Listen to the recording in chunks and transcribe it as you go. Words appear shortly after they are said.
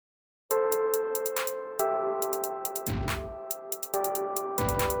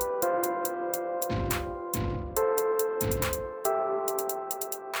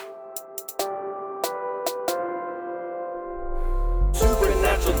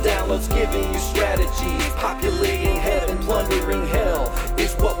pilots giving you strategies. Populating heaven, plundering hell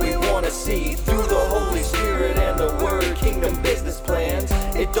is what we want to see. Through the Holy Spirit and the Word, kingdom business plans.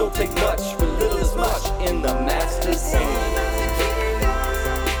 It don't take much, for little is much in the Master's hand.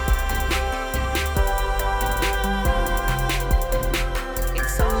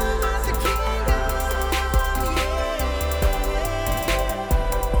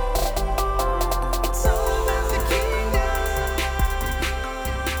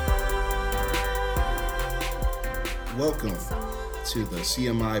 Welcome to the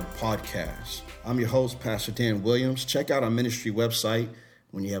CMI podcast. I'm your host, Pastor Dan Williams. Check out our ministry website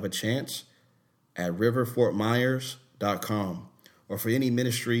when you have a chance at riverfortmyers.com. Or for any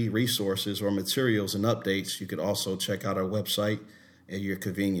ministry resources or materials and updates, you could also check out our website at your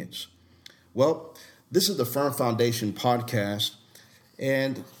convenience. Well, this is the Firm Foundation podcast,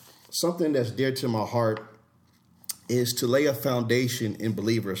 and something that's dear to my heart is to lay a foundation in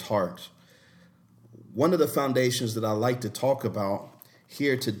believers' hearts. One of the foundations that I like to talk about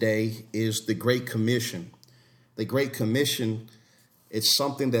here today is the Great Commission. The Great Commission is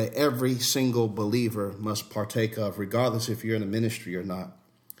something that every single believer must partake of, regardless if you're in a ministry or not.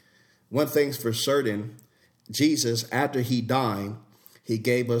 One thing's for certain, Jesus, after he died, he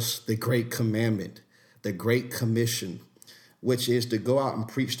gave us the Great Commandment, the Great Commission, which is to go out and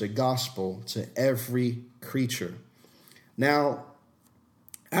preach the gospel to every creature. Now,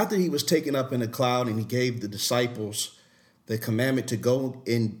 after he was taken up in a cloud and he gave the disciples the commandment to go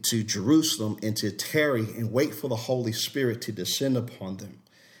into Jerusalem and to tarry and wait for the Holy Spirit to descend upon them.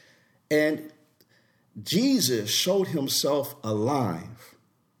 And Jesus showed himself alive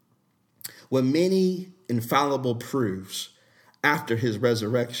with many infallible proofs after his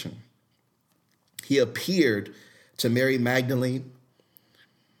resurrection. He appeared to Mary Magdalene.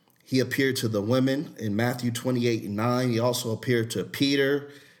 He appeared to the women in Matthew 28:9. He also appeared to Peter,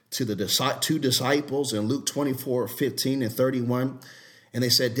 to the two disciples in Luke 24:15 and 31. And they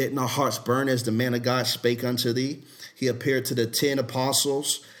said, "Didn't our hearts burn as the man of God spake unto thee?" He appeared to the 10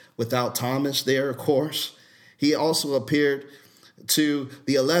 apostles without Thomas there, of course. He also appeared to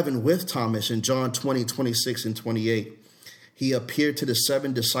the 11 with Thomas in John 20:26 and 28. He appeared to the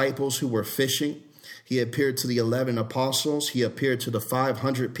 7 disciples who were fishing. He appeared to the 11 apostles. He appeared to the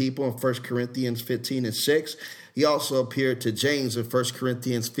 500 people in 1 Corinthians 15 and 6. He also appeared to James in 1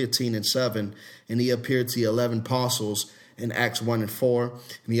 Corinthians 15 and 7. And he appeared to the 11 apostles in Acts 1 and 4.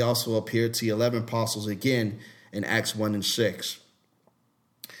 And he also appeared to the 11 apostles again in Acts 1 and 6.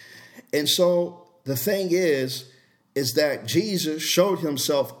 And so the thing is that Jesus showed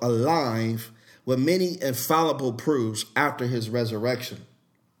himself alive with many infallible proofs after his resurrection.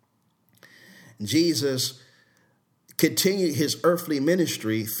 Jesus continued his earthly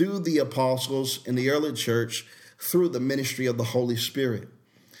ministry through the apostles in the early church through the ministry of the Holy Spirit.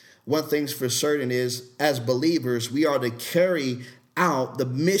 One thing's for certain is, as believers, we are to carry out the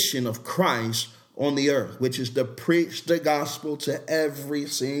mission of Christ on the earth, which is to preach the gospel to every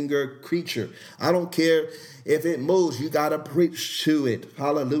single creature. I don't care if it moves, you got to preach to it.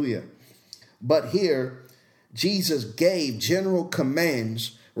 Hallelujah. But here, Jesus gave general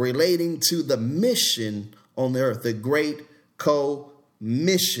commands relating to the mission on the earth, the Great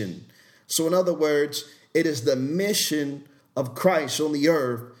Commission. So in other words, it is the mission of Christ on the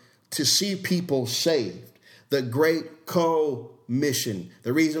earth to see people saved. The Great Commission.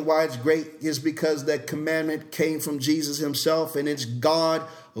 The reason why it's great is because that commandment came from Jesus himself, and it's God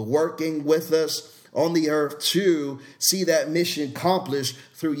working with us on the earth to see that mission accomplished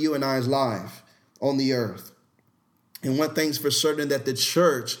through you and I's life on the earth. And one thing's for certain, that the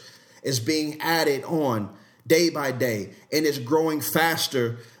church is being added on day by day, and is growing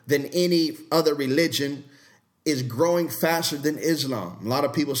faster than any other religion, is growing faster than Islam. A lot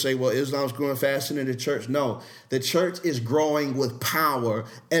of people say, well, Islam's growing faster than the church. No, the church is growing with power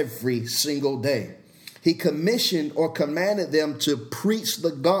every single day. He commissioned or commanded them to preach the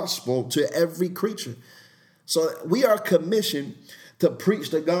gospel to every creature. So we are commissioned to preach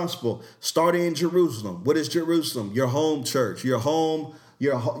the gospel, starting in Jerusalem. What is Jerusalem? Your home church, your home,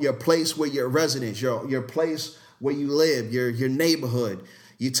 your place where you're residents, your place where you live, your neighborhood.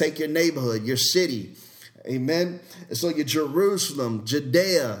 You take your neighborhood, your city. Amen. And so your Jerusalem,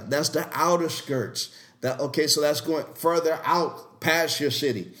 Judea, that's the outer skirts. So that's going further out past your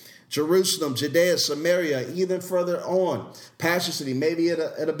city. Jerusalem, Judea, Samaria, even further on past your city. Maybe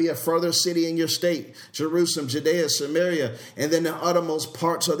it'll be a further city in your state. Jerusalem, Judea, Samaria, and then the uttermost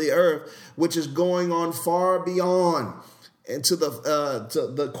parts of the earth, which is going on far beyond into to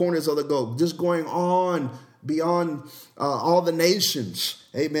the corners of the globe, just going on beyond all the nations,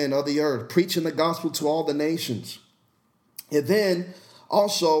 amen, of the earth, preaching the gospel to all the nations. And then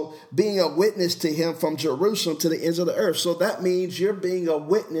Also, being a witness to him from Jerusalem to the ends of the earth. So that means you're being a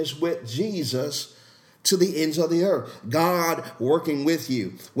witness with Jesus to the ends of the earth. God working with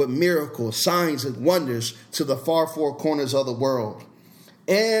you with miracles, signs, and wonders to the far four corners of the world.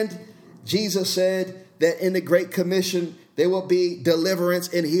 And Jesus said that in the Great Commission, there will be deliverance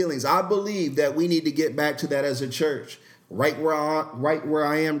and healings. I believe that we need to get back to that as a church. Right where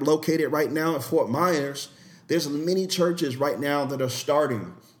I am located right now in Fort Myers, there's many churches right now that are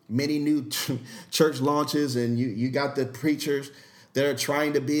starting, many new church launches, and you got the preachers that are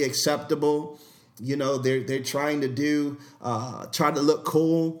trying to be acceptable. You know, they're trying to try to look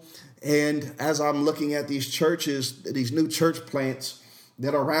cool. And as I'm looking at these churches, these new church plants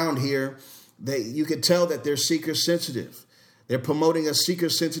that are around here, you can tell that they're seeker sensitive. They're promoting a seeker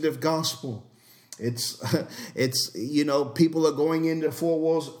sensitive gospel. It's people are going into four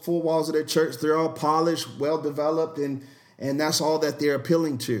walls of their church. They're all polished, well developed, and that's all that they're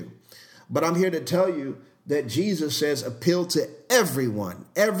appealing to. But I'm here to tell you that Jesus says appeal to everyone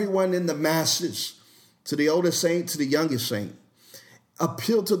in the masses, to the oldest saint, to the youngest saint.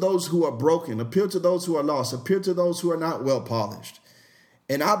 Appeal to those who are broken, appeal to those who are lost, appeal to those who are not well polished.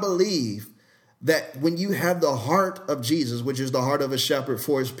 And I believe that when you have the heart of Jesus, which is the heart of a shepherd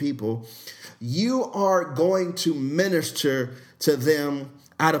for his people, you are going to minister to them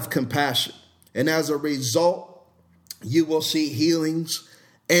out of compassion. And as a result, you will see healings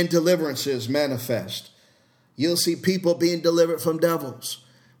and deliverances manifest. You'll see people being delivered from devils,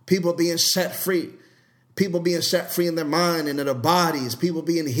 people being set free in their mind and in their bodies, people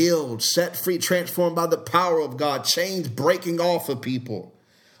being healed, set free, transformed by the power of God, chains breaking off of people.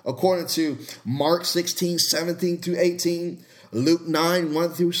 According to Mark 16, 17 through 18, Luke 9, 1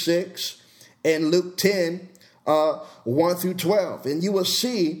 through 6, and Luke 10, 1 through 12. And you will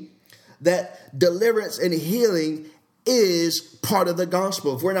see that deliverance and healing is part of the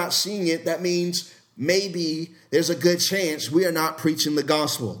gospel. If we're not seeing it, that means maybe there's a good chance we are not preaching the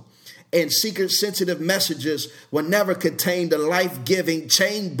gospel. And seeker-sensitive messages will never contain the life-giving,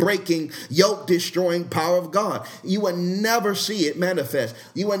 chain-breaking, yoke-destroying power of God. You will never see it manifest.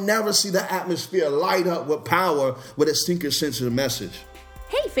 You will never see the atmosphere light up with power with a seeker-sensitive message.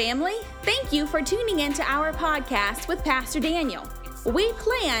 Hey, family. Thank you for tuning into our podcast with Pastor Daniel. We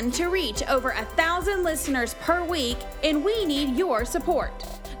plan to reach over 1,000 listeners per week, and we need your support.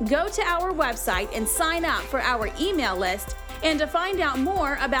 Go to our website and sign up for our email list, and to find out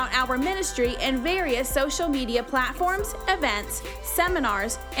more about our ministry and various social media platforms, events,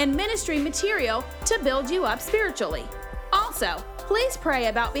 seminars, and ministry material to build you up spiritually. Also, please pray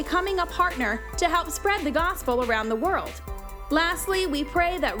about becoming a partner to help spread the gospel around the world. Lastly, we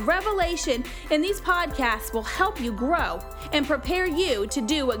pray that revelation in these podcasts will help you grow and prepare you to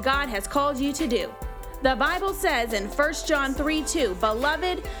do what God has called you to do. The Bible says in 1 John 3:2,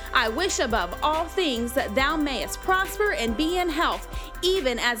 Beloved, I wish above all things that thou mayest prosper and be in health,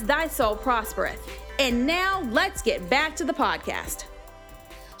 even as thy soul prospereth. And now let's get back to the podcast.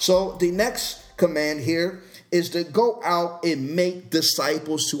 So the next command here is to go out and make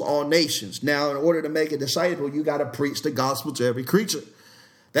disciples to all nations. Now, in order to make a disciple, you got to preach the gospel to every creature.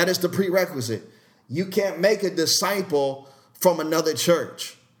 That is the prerequisite. You can't make a disciple from another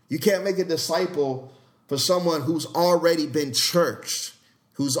church. You can't make a disciple for someone who's already been churched,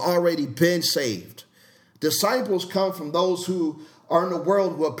 who's already been saved. Disciples come from those who are in the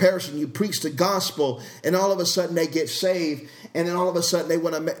world who are perishing. You preach the gospel, and all of a sudden they get saved, and then all of a sudden they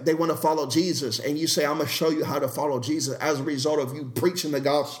want to follow Jesus. And you say, I'm going to show you how to follow Jesus. As a result of you preaching the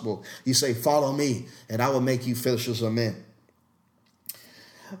gospel, you say, follow me, and I will make you fishers of men.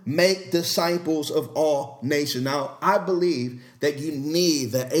 Make disciples of all nations. Now, I believe that you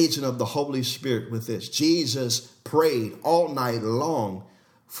need the agent of the Holy Spirit with this. Jesus prayed all night long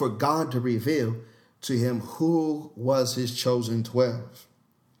for God to reveal to him who was his chosen 12.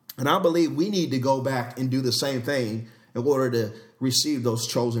 And I believe we need to go back and do the same thing in order to receive those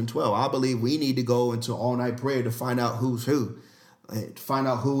chosen 12. I believe we need to go into all-night prayer to find out who's who, to find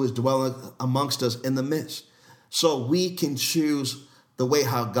out who is dwelling amongst us in the midst, so we can choose the way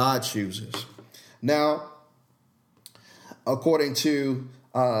how God chooses. Now, according to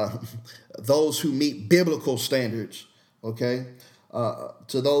those who meet biblical standards, okay,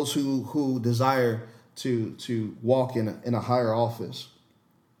 to those who desire to walk in a higher office.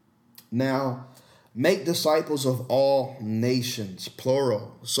 Now, make disciples of all nations,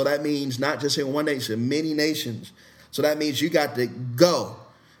 plural. So that means not just in one nation, many nations. So that means you got to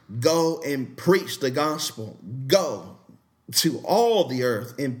go and preach the gospel. Go to all the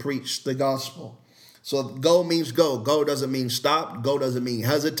earth and preach the gospel. So go means go. Go doesn't mean stop. Go doesn't mean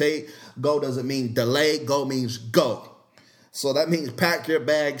hesitate. Go doesn't mean delay. Go means go. So that means pack your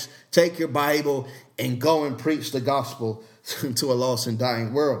bags, take your Bible, and go and preach the gospel to a lost and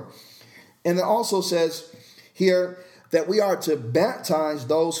dying world. And it also says here that we are to baptize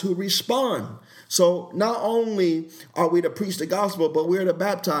those who respond. So not only are we to preach the gospel, but we're to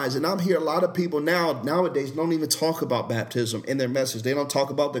baptize. And I'm hear a lot of people nowadays don't even talk about baptism in their message. They don't talk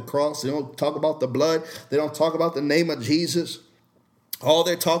about the cross. They don't talk about the blood. They don't talk about the name of Jesus. All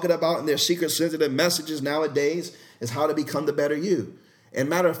they're talking about in their secret sensitive messages nowadays is how to become the better you. And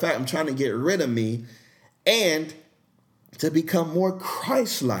matter of fact, I'm trying to get rid of me and to become more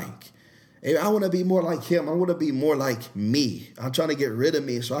Christ-like. I want to be more like him. I want to be more like me. I'm trying to get rid of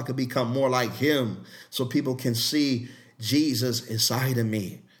me so I can become more like him, so people can see Jesus inside of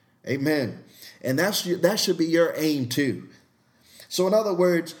me. Amen. And that should be your aim too. So in other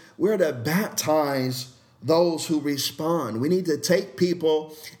words, we're to baptize those who respond. We need to take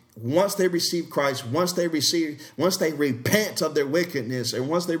people once they receive Christ, once they repent of their wickedness, and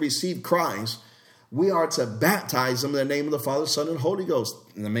once they receive Christ, we are to baptize them in the name of the Father, Son, and Holy Ghost.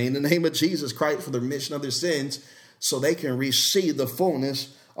 In the name of Jesus Christ for the remission of their sins, so they can receive the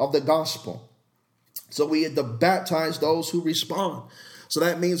fullness of the gospel. So we had to baptize those who respond. So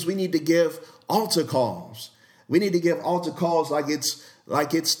that means we need to give altar calls. We need to give altar calls like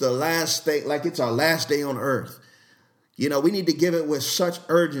it's the last day, like it's our last day on earth. You know, we need to give it with such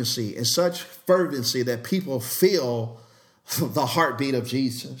urgency and such fervency that people feel the heartbeat of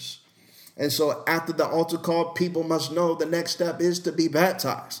Jesus. And so after the altar call, people must know the next step is to be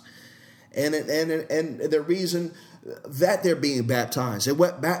baptized. And the reason that they're being baptized and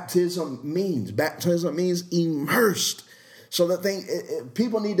what baptism means immersed. So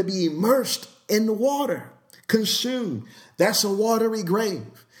people need to be immersed in the water, consumed. That's a watery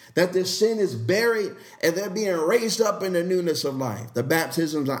grave. That their sin is buried and they're being raised up in the newness of life. The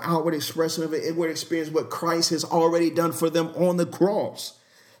baptism is an outward expression of an inward experience, what Christ has already done for them on the cross.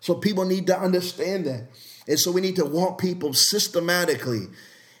 So people need to understand that. And so we need to walk people systematically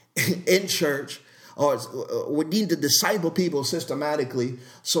in church, or we need to disciple people systematically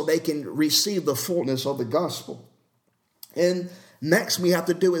so they can receive the fullness of the gospel. And next we have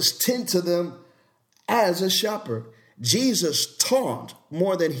to do is tend to them as a shepherd. Jesus taught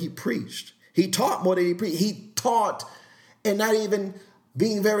more than he preached. He taught more than he preached. He taught, and not even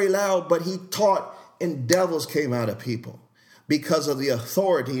being very loud, but he taught and devils came out of people, because of the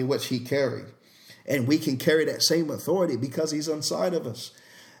authority in which he carried. And we can carry that same authority because he's inside of us.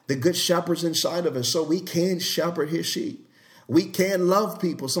 The good shepherd's inside of us, so we can shepherd his sheep. We can love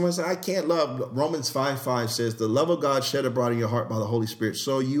people. Someone said, I can't love. Romans 5:5 says, the love of God shed abroad in your heart by the Holy Spirit.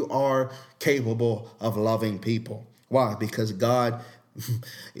 So you are capable of loving people. Why? Because God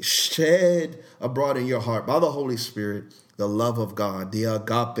shed abroad in your heart by the Holy Spirit the love of God, the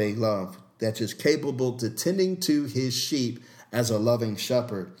agape love that is capable to tending to his sheep as a loving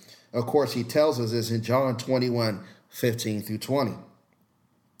shepherd. Of course, he tells us this in John 21:15-20.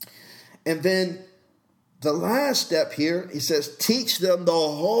 And then the last step here, he says, teach them the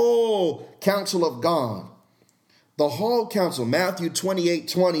whole counsel of God. The whole counsel. Matthew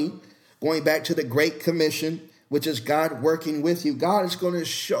 28:20, going back to the Great Commission, which is God working with you. God is going to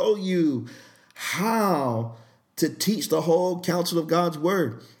show you how to teach the whole counsel of God's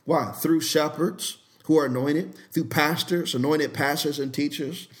word. Why? Through shepherds who are anointed, through pastors, anointed pastors and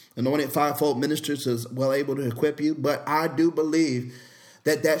teachers, anointed fivefold ministers as well able to equip you. But I do believe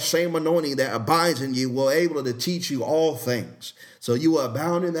that same anointing that abides in you will be able to teach you all things. So you will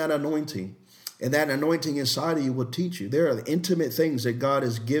abound in that anointing, and that anointing inside of you will teach you. There are intimate things that God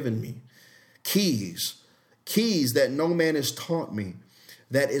has given me, keys that no man has taught me,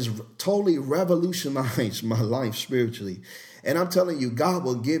 that is totally revolutionized my life spiritually. And I'm telling you, God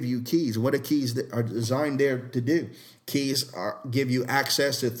will give you keys. What are keys that are designed there to do? Keys give you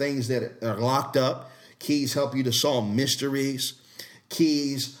access to things that are locked up. Keys help you to solve mysteries.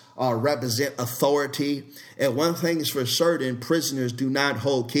 Keys represent authority. And one thing is for certain, prisoners do not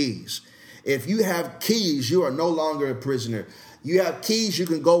hold keys. If you have keys, you are no longer a prisoner. You have keys, you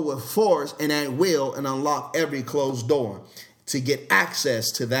can go with force and at will and unlock every closed door to get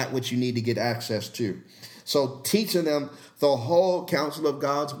access to that which you need to get access to. So teaching them the whole counsel of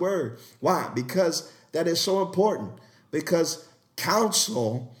God's word. Why? Because that is so important. Because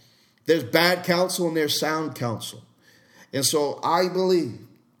counsel, there's bad counsel and there's sound counsel. And so I believe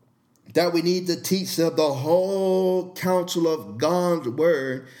that we need to teach them the whole counsel of God's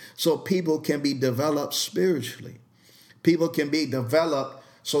word so people can be developed spiritually. People can be developed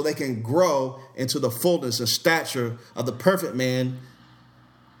so they can grow into the fullness and stature of the perfect man,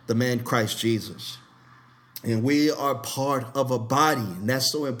 the man Christ Jesus. And we are part of a body. And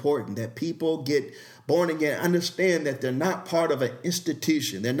that's so important that people get born again understand that they're not part of an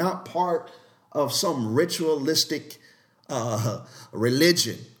institution. They're not part of some ritualistic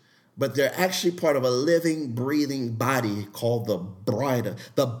religion, but they're actually part of a living, breathing body called the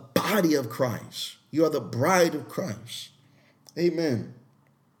body of Christ. You are the bride of Christ. Amen.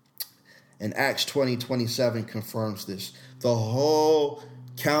 And Acts 20:27 confirms this. The whole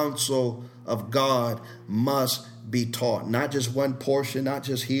counsel of God must be taught, not just one portion, not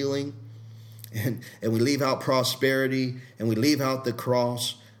just healing, and we leave out prosperity and we leave out the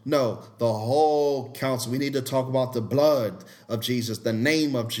cross. No, the whole counsel. We need to talk about the blood of Jesus, the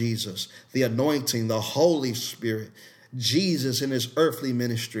name of Jesus, the anointing, the Holy Spirit, Jesus in his earthly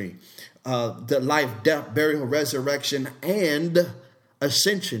ministry, the life, death, burial, resurrection, and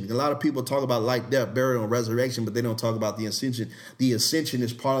ascension. A lot of people talk about life, death, burial, and resurrection, but they don't talk about the ascension. The ascension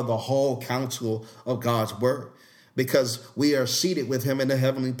is part of the whole counsel of God's word, because we are seated with him in the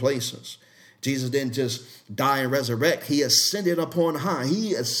heavenly places. Jesus didn't just die and resurrect. He ascended upon high.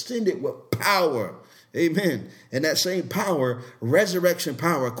 He ascended with power. Amen. And that same power, resurrection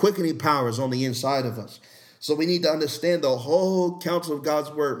power, quickening power, is on the inside of us. So we need to understand the whole counsel of God's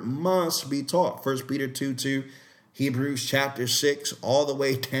word must be taught. 1 Peter 2:2, Hebrews chapter 6, all the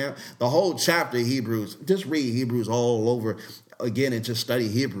way down. The whole chapter of Hebrews. Just read Hebrews all over again and just study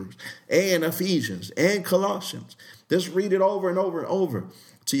Hebrews. And Ephesians and Colossians. Just read it over and over and over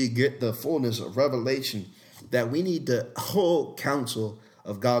till you get the fullness of revelation that we need. The whole counsel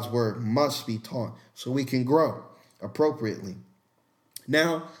of God's word must be taught so we can grow appropriately.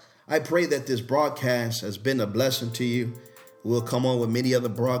 Now, I pray that this broadcast has been a blessing to you. We'll come on with many other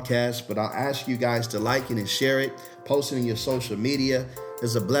broadcasts, but I'll ask you guys to like it and share it, post it in your social media.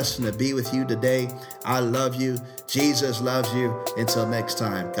 It's a blessing to be with you today. I love you. Jesus loves you. Until next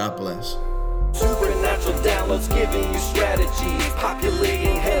time, God bless. Supernatural downloads giving you strategies.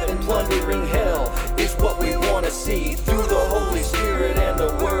 Populating heaven, plundering hell is what we want to see.